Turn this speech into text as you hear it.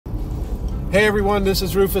Hey everyone, this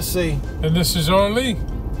is Rufus C. And this is Arlie.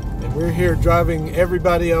 And we're here driving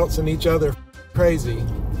everybody else and each other crazy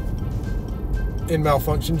in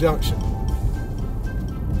Malfunction Junction.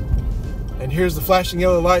 And here's the flashing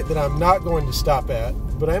yellow light that I'm not going to stop at,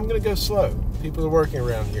 but I am going to go slow. People are working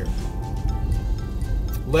around here.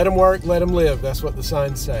 Let them work, let them live. That's what the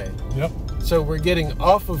signs say. Yep. So we're getting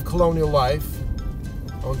off of Colonial Life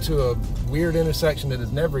onto a weird intersection that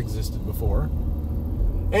has never existed before,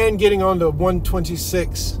 and getting onto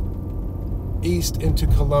 126 east into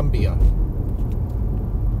Columbia.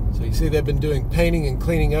 So you see they've been doing painting and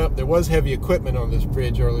cleaning up. There was heavy equipment on this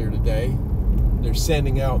bridge earlier today. They're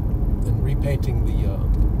sanding out and repainting the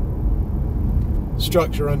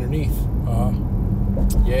structure underneath.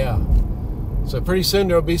 Yeah. So pretty soon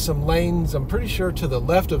there'll be some lanes, I'm pretty sure to the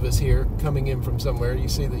left of us here, coming in from somewhere. You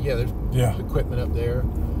see that, yeah, there's equipment up there.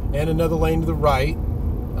 And another lane to the right.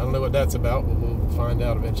 I don't know what that's about, but we'll find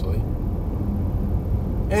out eventually.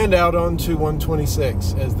 And out onto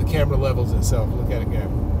 126 as the camera levels itself. Look at it go.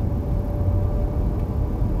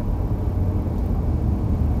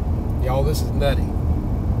 Y'all, this is nutty.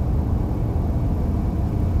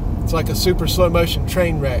 It's like a super slow motion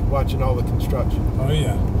train wreck watching all the construction. Oh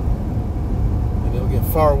yeah. And it'll get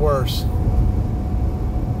far worse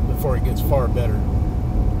before it gets far better.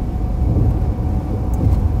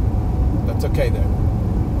 That's okay though.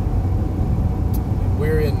 And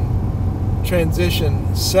we're in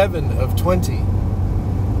transition 7 of 20.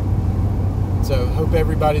 So hope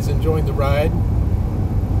everybody's enjoying the ride.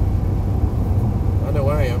 I know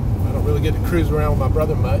I am. I don't really get to cruise around with my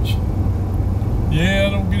brother much. Yeah, I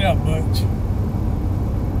don't get out much.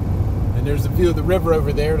 And there's the view of the river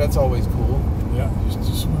over there. That's always cool. Yeah, just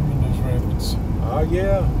to swim in those rapids. Oh,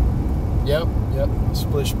 yeah. Yep.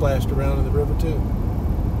 Splish splashed around in the river, too.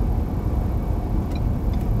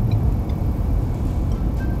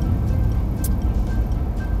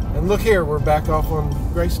 And look here, we're back off on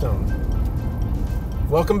Greystone.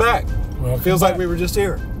 Welcome back. Feels like we were just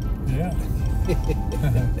here. Yeah.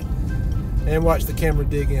 And watch the camera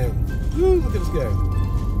dig in. Woo, look at us go.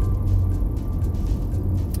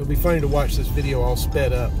 It'll be funny to watch this video all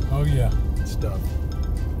sped up. Oh yeah. And stuff.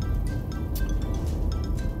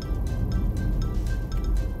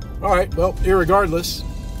 Alright, well, irregardless,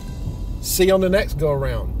 see you on the next go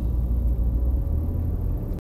around.